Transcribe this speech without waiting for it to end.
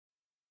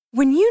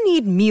When you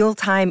need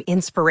mealtime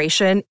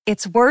inspiration,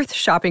 it's worth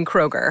shopping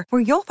Kroger,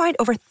 where you'll find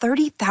over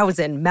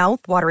 30,000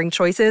 mouth-watering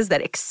choices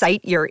that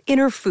excite your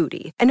inner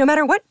foodie. And no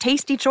matter what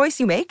tasty choice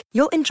you make,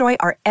 you'll enjoy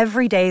our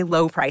everyday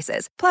low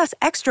prices, plus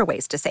extra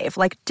ways to save,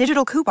 like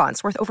digital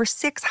coupons worth over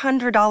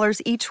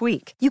 $600 each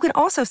week. You can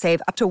also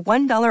save up to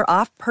 $1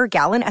 off per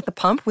gallon at the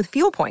pump with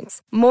fuel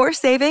points. More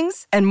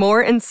savings and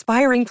more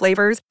inspiring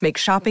flavors make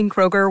shopping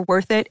Kroger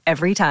worth it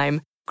every time.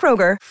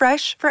 Kroger,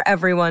 fresh for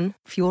everyone.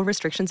 Fuel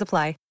restrictions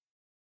apply.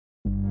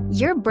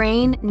 Your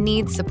brain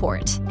needs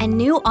support, and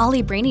new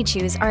Ollie Brainy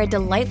Chews are a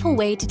delightful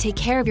way to take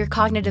care of your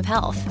cognitive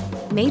health.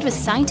 Made with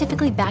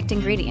scientifically backed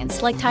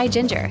ingredients like Thai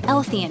ginger,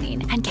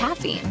 L-theanine, and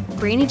caffeine,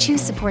 Brainy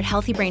Chews support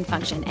healthy brain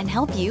function and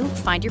help you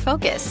find your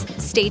focus,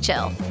 stay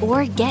chill,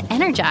 or get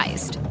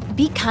energized.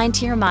 Be kind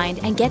to your mind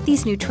and get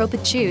these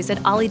nootropic chews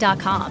at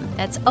ollie.com.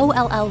 That's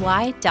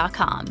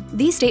OLLY.com.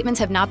 These statements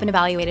have not been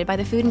evaluated by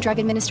the Food and Drug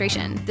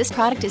Administration. This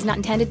product is not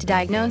intended to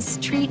diagnose,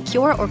 treat,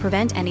 cure, or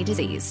prevent any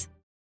disease.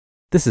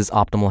 This is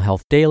Optimal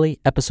Health Daily,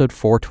 episode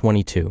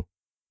 422.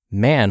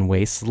 Man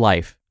Wastes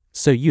Life,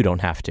 So You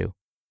Don't Have to,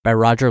 by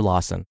Roger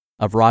Lawson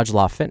of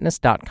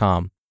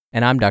RajLawFitness.com.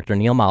 And I'm Dr.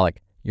 Neil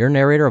Malik, your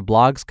narrator of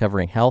blogs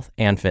covering health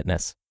and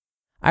fitness.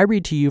 I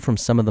read to you from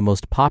some of the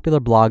most popular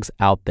blogs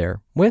out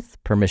there,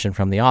 with permission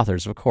from the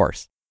authors, of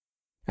course.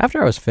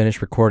 After I was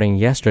finished recording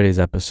yesterday's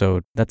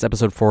episode, that's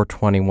episode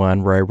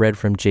 421, where I read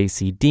from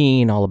JC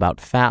Dean all about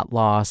fat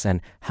loss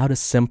and how to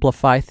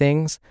simplify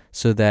things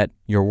so that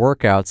your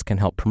workouts can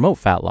help promote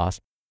fat loss,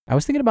 I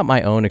was thinking about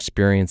my own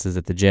experiences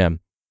at the gym.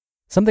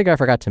 Something I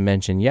forgot to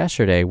mention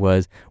yesterday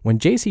was when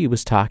JC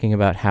was talking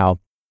about how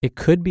it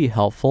could be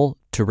helpful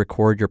to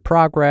record your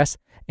progress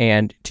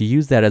and to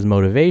use that as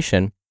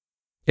motivation.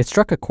 It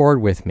struck a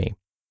chord with me.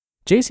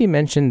 JC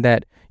mentioned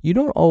that you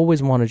don't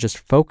always want to just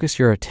focus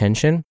your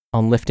attention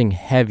on lifting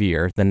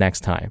heavier the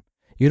next time.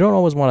 You don't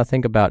always want to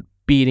think about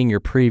beating your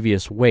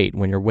previous weight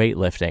when you're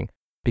weightlifting,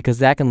 because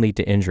that can lead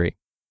to injury.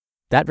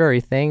 That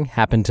very thing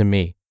happened to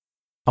me.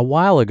 A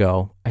while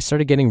ago, I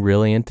started getting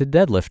really into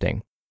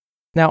deadlifting.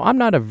 Now, I'm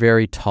not a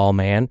very tall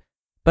man,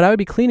 but I would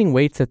be cleaning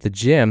weights at the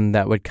gym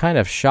that would kind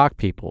of shock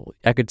people.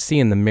 I could see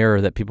in the mirror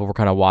that people were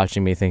kind of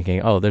watching me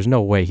thinking, oh, there's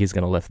no way he's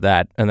going to lift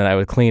that. And then I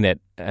would clean it,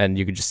 and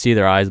you could just see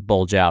their eyes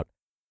bulge out.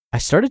 I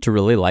started to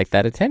really like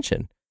that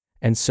attention.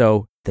 And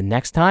so the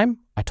next time,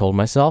 I told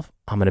myself,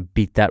 I'm going to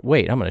beat that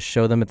weight. I'm going to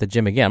show them at the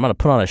gym again. I'm going to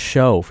put on a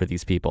show for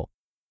these people.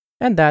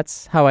 And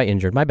that's how I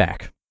injured my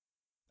back.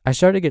 I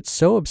started to get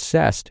so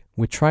obsessed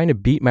with trying to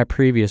beat my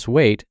previous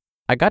weight,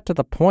 I got to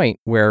the point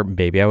where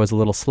maybe I was a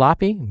little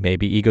sloppy,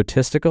 maybe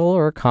egotistical,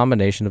 or a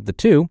combination of the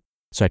two.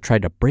 So I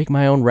tried to break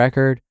my own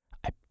record.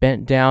 I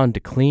bent down to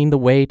clean the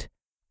weight.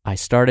 I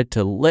started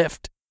to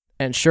lift.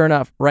 And sure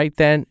enough, right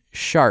then,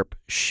 sharp,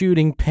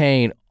 shooting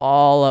pain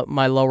all up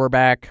my lower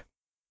back.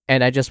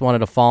 And I just wanted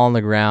to fall on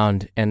the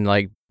ground and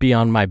be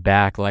on my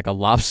back like a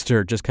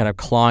lobster, just kind of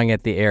clawing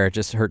at the air. It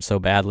just hurt so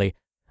badly.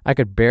 I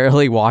could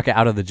barely walk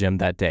out of the gym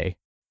that day.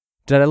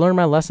 Did I learn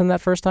my lesson that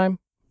first time?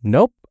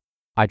 Nope.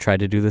 I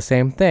tried to do the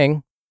same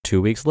thing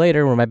 2 weeks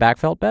later when my back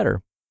felt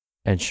better.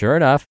 And sure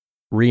enough,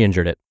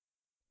 re-injured it.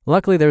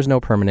 Luckily, there was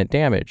no permanent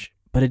damage,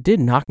 but it did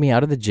knock me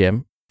out of the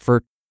gym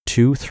for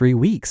 2-3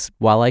 weeks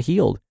while I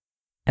healed.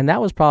 And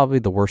that was probably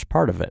the worst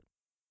part of it.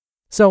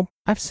 So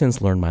I've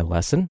since learned my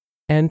lesson,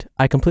 and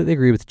I completely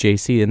agree with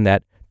JC in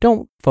that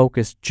don't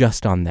focus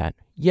just on that.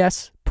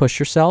 Yes, push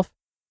yourself,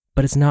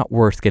 but it's not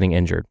worth getting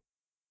injured.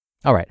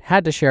 All right,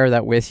 had to share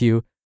that with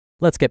you.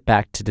 Let's get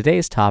back to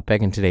today's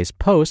topic and today's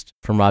post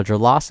from Roger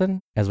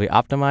Lawson as we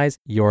optimize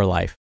your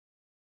life.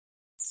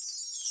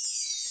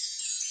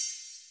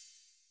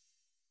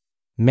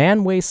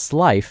 Man Wastes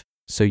Life,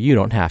 So You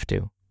Don't Have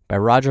to, by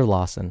Roger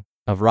Lawson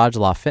of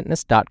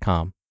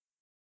RajLawFitness.com.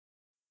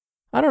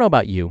 I don't know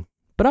about you,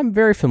 but I'm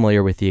very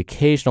familiar with the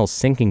occasional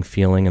sinking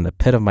feeling in the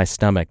pit of my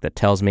stomach that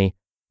tells me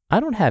I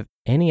don't have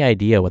any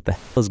idea what the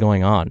hell is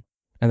going on,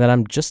 and that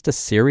I'm just a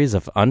series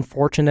of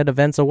unfortunate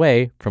events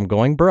away from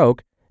going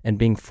broke and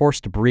being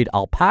forced to breed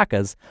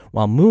alpacas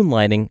while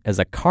moonlighting as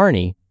a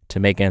carny to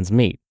make ends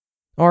meet.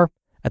 Or,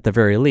 at the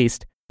very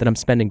least, that I'm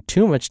spending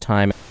too much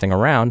time acting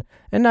around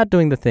and not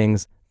doing the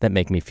things that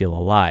make me feel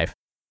alive.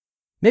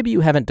 Maybe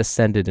you haven't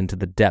descended into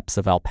the depths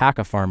of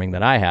alpaca farming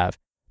that I have,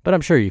 but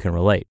I'm sure you can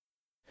relate.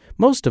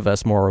 Most of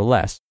us, more or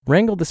less,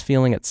 wrangle this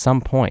feeling at some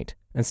point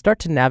and start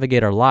to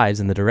navigate our lives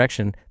in the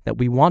direction that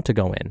we want to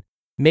go in,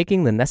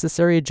 making the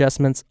necessary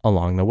adjustments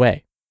along the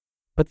way.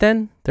 But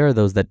then there are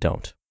those that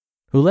don't,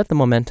 who let the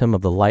momentum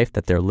of the life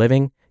that they're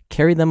living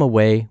carry them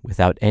away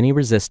without any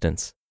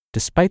resistance,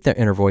 despite their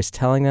inner voice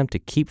telling them to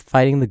keep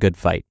fighting the good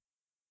fight.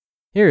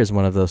 Here is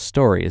one of those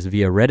stories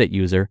via Reddit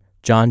user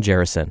John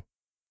Jerrison.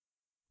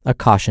 A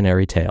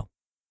cautionary tale.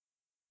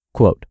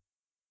 Quote,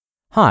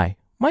 "Hi,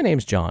 my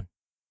name's John.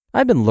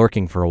 I've been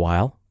lurking for a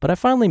while, but I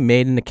finally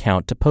made an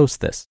account to post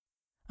this.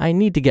 I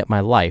need to get my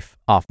life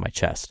off my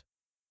chest.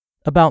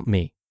 About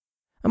me.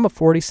 I'm a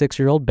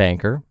 46-year-old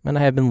banker, and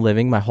I have been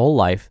living my whole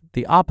life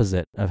the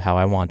opposite of how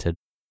I wanted.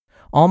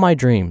 All my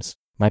dreams,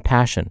 my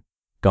passion,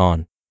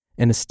 gone.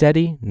 in a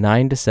steady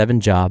 9 to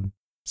 7 job,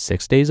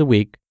 6 days a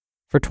week,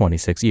 for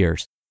 26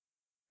 years.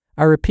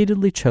 I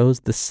repeatedly chose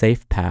the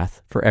safe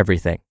path for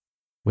everything,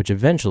 which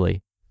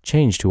eventually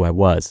changed who I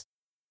was.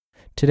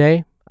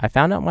 Today, I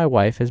found out my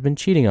wife has been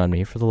cheating on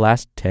me for the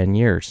last 10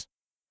 years.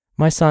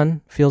 My son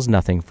feels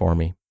nothing for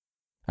me.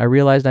 I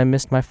realized I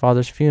missed my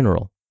father's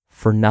funeral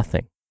for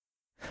nothing.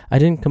 I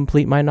didn't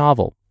complete my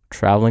novel,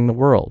 traveling the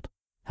world,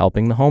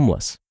 helping the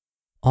homeless.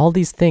 All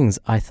these things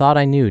I thought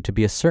I knew to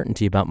be a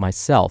certainty about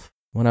myself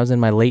when I was in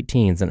my late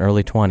teens and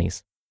early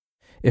 20s.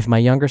 If my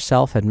younger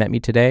self had met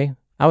me today,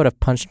 I would have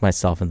punched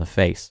myself in the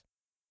face.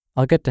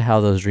 I'll get to how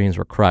those dreams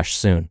were crushed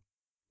soon.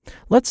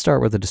 Let's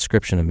start with a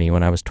description of me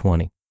when I was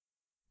 20.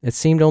 It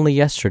seemed only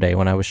yesterday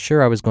when I was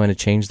sure I was going to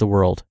change the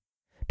world.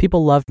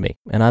 People loved me,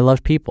 and I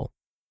loved people.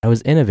 I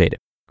was innovative,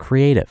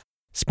 creative,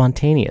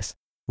 spontaneous,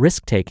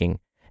 risk-taking,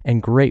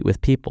 and great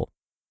with people.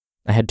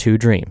 I had 2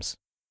 dreams.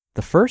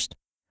 The first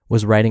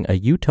was writing a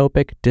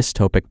utopic,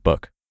 dystopic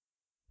book.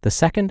 The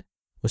second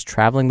was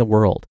traveling the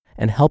world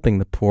and helping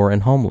the poor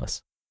and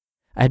homeless.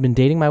 I had been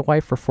dating my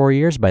wife for 4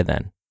 years by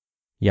then.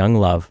 Young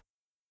love.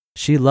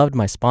 She loved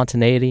my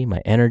spontaneity,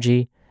 my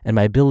energy, and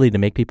my ability to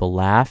make people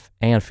laugh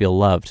and feel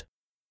loved.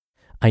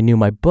 I knew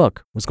my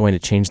book was going to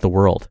change the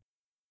world.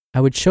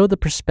 I would show the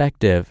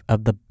perspective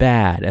of the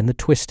bad and the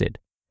twisted,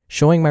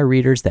 showing my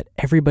readers that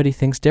everybody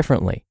thinks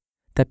differently,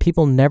 that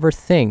people never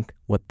think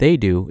what they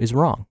do is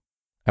wrong.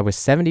 I was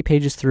 70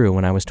 pages through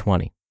when I was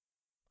 20.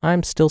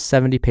 I'm still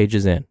 70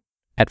 pages in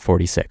at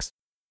 46.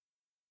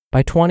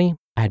 By 20,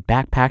 I had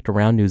backpacked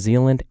around New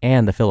Zealand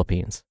and the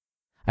Philippines.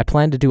 I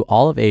planned to do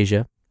all of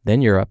Asia,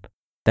 then Europe,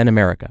 then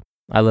America.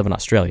 I live in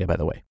Australia, by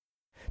the way.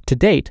 To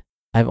date,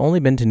 I've only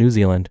been to New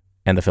Zealand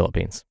and the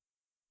Philippines.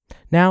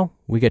 Now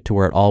we get to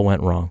where it all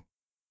went wrong.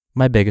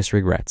 My biggest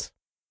regrets.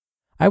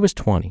 I was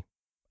 20.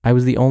 I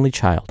was the only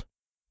child.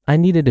 I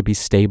needed to be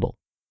stable.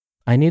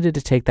 I needed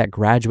to take that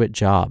graduate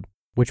job,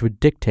 which would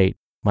dictate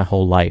my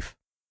whole life.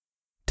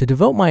 To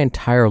devote my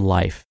entire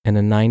life in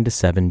a 9 to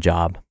 7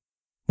 job.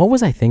 What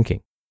was I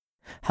thinking?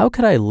 How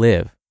could I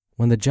live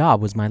when the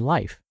job was my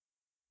life?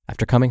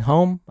 After coming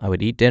home, I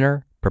would eat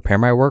dinner, prepare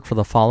my work for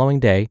the following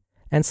day,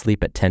 and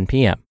sleep at 10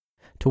 p.m.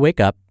 to wake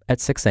up at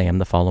 6 a.m.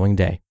 the following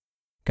day.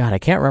 God, I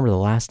can't remember the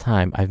last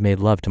time I've made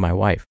love to my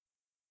wife.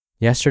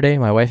 Yesterday,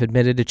 my wife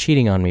admitted to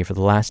cheating on me for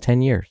the last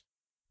 10 years.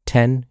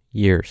 10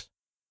 years.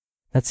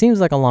 That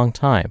seems like a long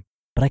time,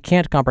 but I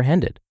can't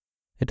comprehend it.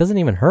 It doesn't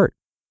even hurt.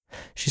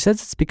 She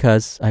says it's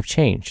because I've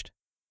changed.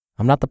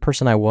 I'm not the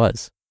person I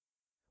was.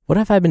 What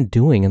have I been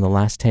doing in the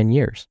last 10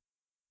 years?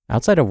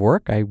 Outside of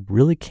work, I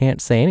really can't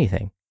say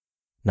anything.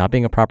 Not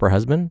being a proper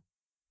husband,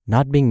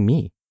 not being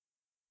me.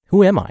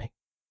 Who am I?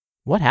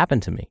 What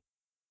happened to me?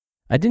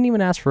 I didn't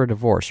even ask for a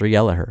divorce or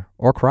yell at her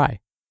or cry.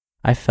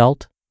 I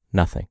felt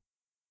nothing.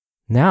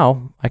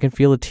 Now I can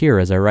feel a tear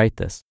as I write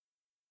this.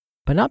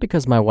 But not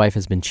because my wife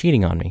has been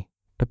cheating on me,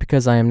 but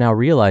because I am now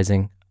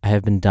realizing I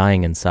have been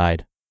dying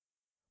inside.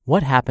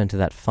 What happened to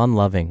that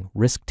fun-loving,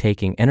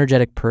 risk-taking,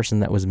 energetic person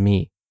that was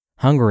me,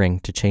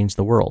 hungering to change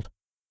the world?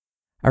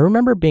 I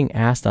remember being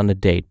asked on a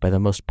date by the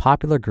most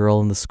popular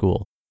girl in the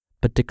school,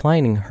 but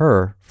declining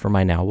her for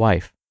my now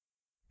wife.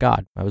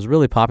 God, I was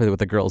really popular with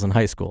the girls in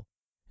high school,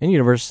 in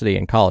university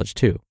and college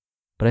too,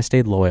 but I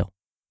stayed loyal.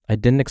 I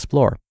didn't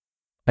explore.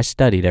 I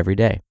studied every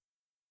day.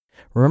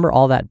 Remember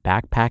all that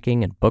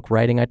backpacking and book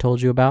writing I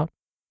told you about?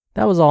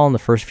 That was all in the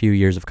first few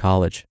years of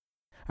college.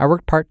 I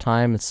worked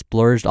part-time and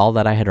splurged all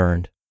that I had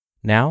earned.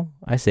 Now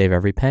I save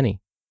every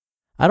penny.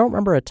 I don't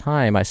remember a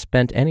time I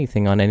spent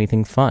anything on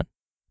anything fun,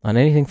 on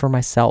anything for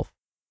myself.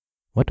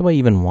 What do I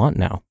even want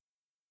now?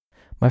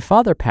 My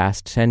father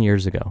passed 10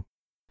 years ago.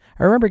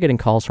 I remember getting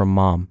calls from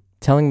Mom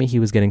telling me he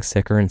was getting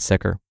sicker and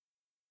sicker.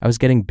 I was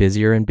getting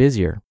busier and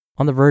busier,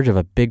 on the verge of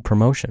a big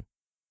promotion.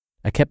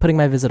 I kept putting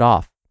my visit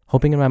off,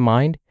 hoping in my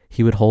mind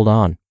he would hold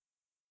on.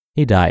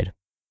 He died,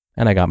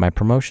 and I got my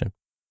promotion.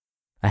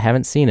 I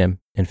haven't seen him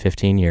in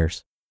 15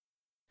 years.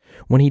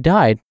 When he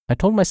died, I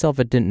told myself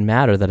it didn't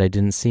matter that I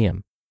didn't see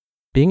him.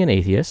 Being an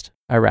atheist,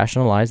 I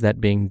rationalized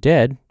that being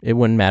dead, it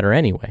wouldn't matter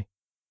anyway.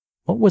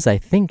 What was I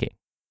thinking?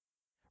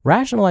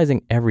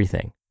 Rationalizing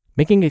everything,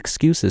 making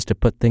excuses to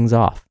put things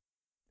off.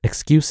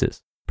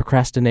 Excuses,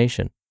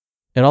 procrastination.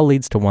 It all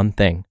leads to one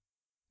thing: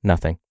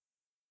 nothing.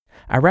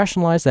 I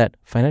rationalized that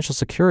financial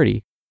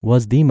security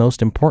was the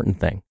most important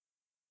thing.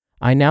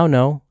 I now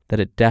know that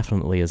it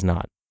definitely is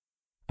not.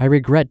 I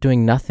regret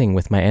doing nothing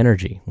with my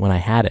energy when I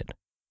had it,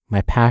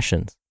 my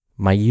passions,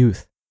 my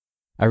youth.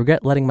 I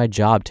regret letting my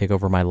job take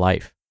over my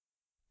life.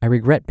 I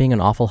regret being an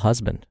awful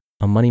husband,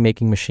 a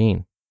money-making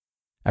machine.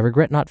 I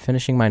regret not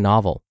finishing my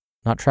novel,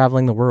 not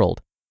traveling the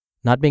world,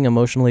 not being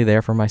emotionally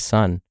there for my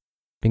son,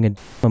 being an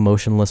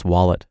emotionless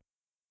wallet.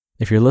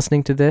 If you're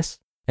listening to this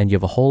and you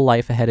have a whole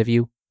life ahead of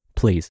you,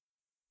 please,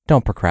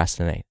 don't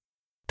procrastinate.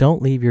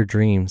 Don't leave your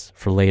dreams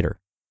for later.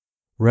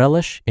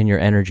 Relish in your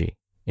energy,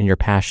 in your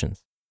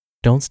passions.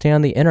 Don't stay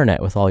on the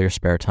internet with all your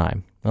spare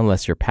time,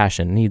 unless your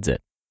passion needs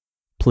it.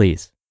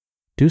 Please,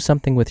 do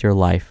something with your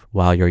life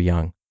while you're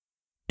young.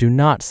 Do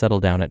not settle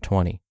down at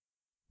 20.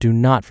 do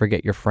not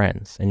forget your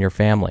friends and your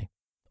family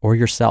or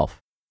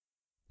yourself.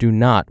 Do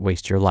not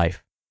waste your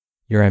life,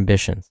 your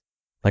ambitions,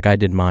 like I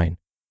did mine.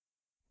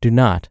 Do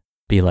not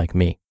be like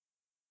me."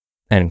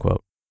 End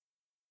quote.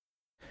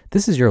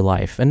 This is your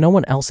life, and no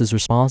one else is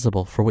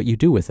responsible for what you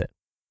do with it.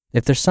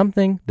 If there's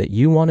something that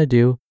you want to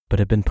do but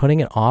have been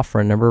putting it off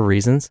for a number of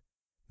reasons,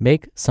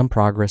 make some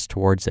progress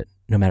towards it,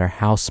 no matter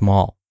how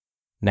small.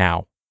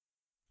 Now,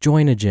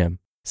 join a gym,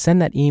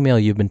 send that email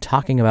you've been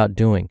talking about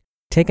doing,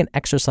 take an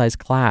exercise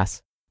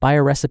class, buy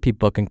a recipe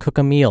book and cook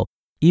a meal,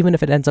 even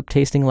if it ends up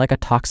tasting like a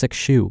toxic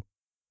shoe.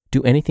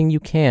 Do anything you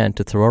can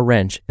to throw a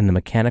wrench in the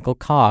mechanical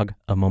cog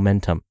of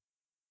momentum.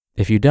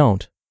 If you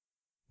don't,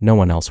 no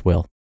one else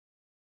will.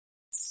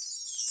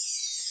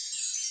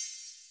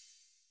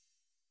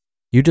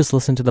 You just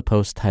listened to the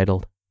post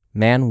titled,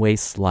 "Man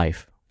Wastes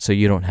Life So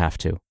You Don't Have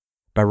to,"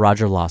 by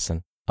Roger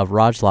Lawson of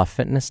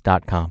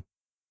RajLawFitness.com.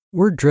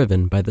 We're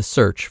driven by the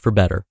search for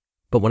better,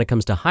 but when it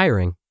comes to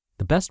hiring,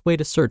 the best way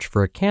to search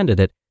for a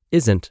candidate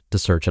isn't to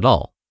search at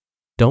all.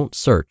 Don't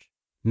search,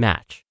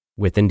 match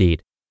with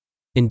Indeed.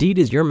 Indeed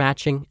is your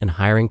matching and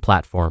hiring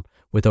platform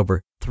with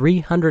over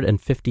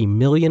 350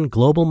 million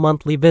global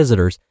monthly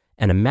visitors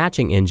and a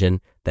matching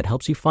engine that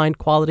helps you find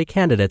quality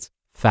candidates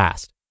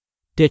fast.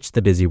 Ditch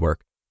the busy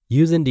work.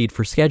 Use Indeed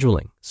for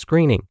scheduling,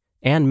 screening,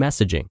 and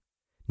messaging.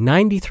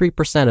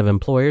 93% of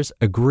employers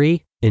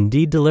agree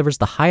Indeed delivers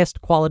the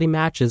highest quality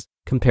matches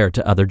compared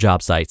to other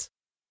job sites.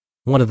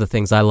 One of the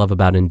things I love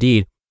about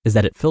Indeed is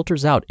that it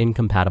filters out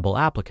incompatible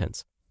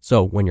applicants.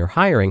 So when you're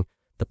hiring,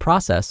 the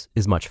process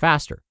is much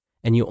faster,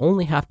 and you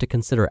only have to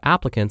consider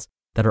applicants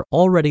that are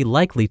already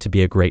likely to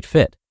be a great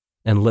fit.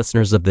 And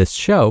listeners of this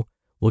show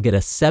will get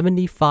a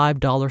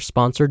 $75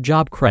 sponsored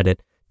job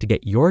credit to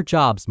get your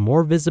jobs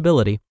more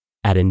visibility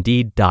at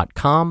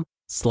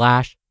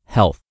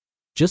Indeed.com/health.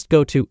 Just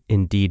go to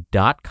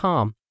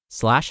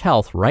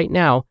Indeed.com/health right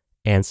now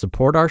and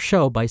support our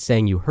show by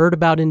saying you heard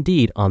about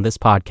Indeed on this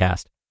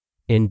podcast.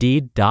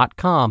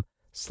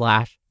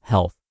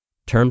 Indeed.com/health.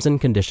 Terms and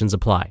conditions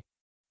apply.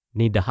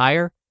 Need to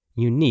hire?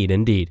 You need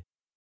Indeed.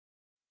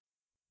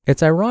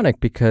 It's ironic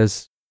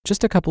because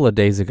just a couple of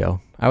days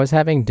ago, I was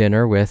having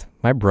dinner with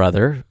my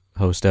brother,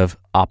 host of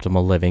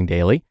Optimal Living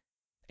Daily,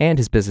 and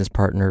his business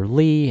partner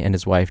Lee and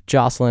his wife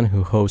Jocelyn,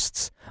 who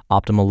hosts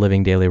Optimal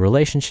Living Daily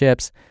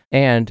Relationships,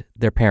 and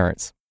their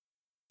parents.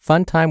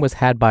 Fun time was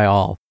had by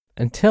all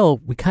until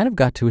we kind of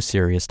got to a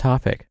serious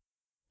topic.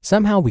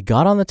 Somehow we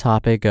got on the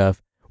topic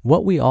of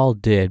what we all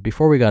did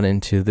before we got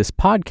into this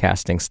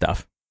podcasting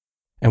stuff.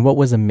 And what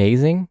was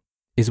amazing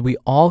is we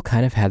all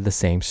kind of had the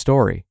same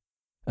story,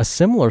 a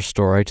similar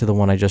story to the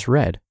one I just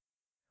read.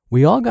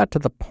 We all got to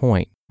the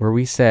point where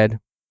we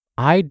said,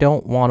 I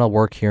don't want to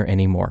work here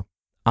anymore.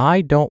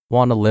 I don't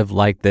want to live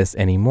like this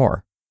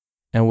anymore.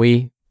 And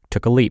we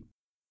took a leap.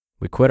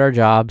 We quit our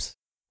jobs,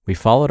 we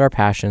followed our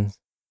passions,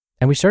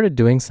 and we started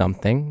doing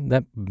something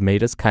that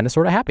made us kind of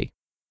sort of happy.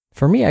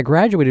 For me, I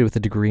graduated with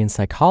a degree in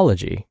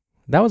psychology.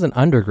 That was an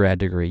undergrad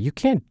degree. You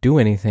can't do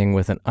anything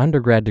with an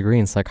undergrad degree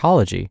in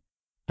psychology.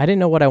 I didn't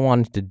know what I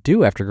wanted to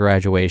do after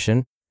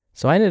graduation,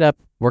 so I ended up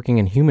working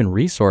in human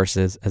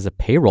resources as a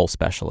payroll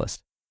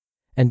specialist.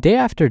 And day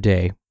after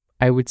day,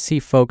 I would see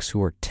folks who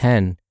were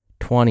 10,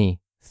 20,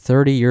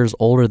 30 years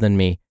older than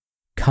me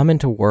come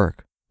into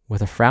work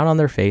with a frown on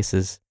their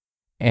faces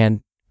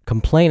and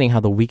complaining how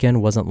the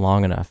weekend wasn't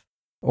long enough,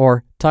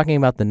 or talking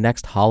about the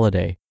next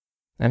holiday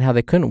and how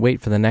they couldn't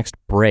wait for the next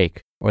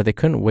break, or they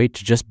couldn't wait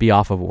to just be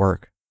off of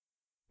work.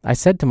 I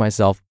said to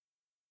myself,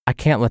 I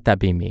can't let that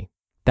be me.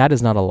 That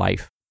is not a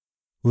life.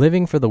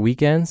 Living for the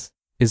weekends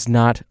is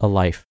not a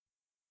life.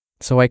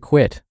 So I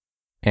quit.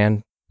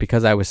 And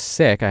because I was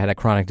sick, I had a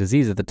chronic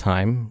disease at the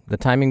time, the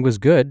timing was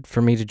good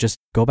for me to just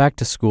go back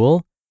to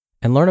school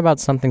and learn about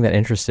something that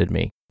interested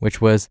me,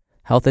 which was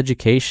health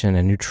education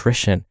and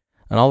nutrition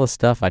and all the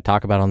stuff I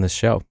talk about on this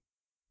show.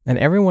 And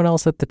everyone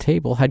else at the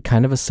table had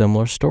kind of a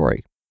similar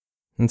story.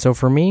 And so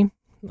for me,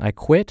 I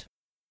quit,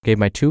 gave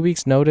my 2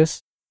 weeks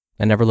notice,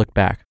 and never looked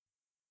back.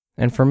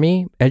 And for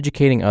me,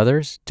 educating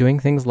others, doing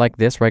things like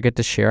this where I get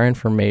to share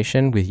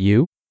information with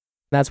you,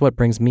 that's what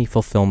brings me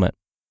fulfillment.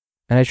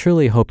 And I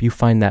truly hope you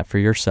find that for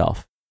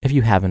yourself, if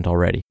you haven't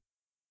already.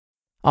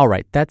 All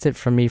right, that's it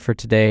from me for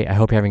today. I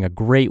hope you're having a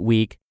great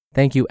week.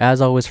 Thank you,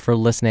 as always, for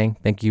listening.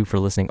 Thank you for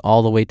listening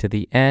all the way to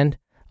the end.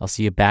 I'll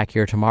see you back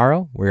here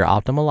tomorrow where your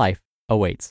optimal life awaits.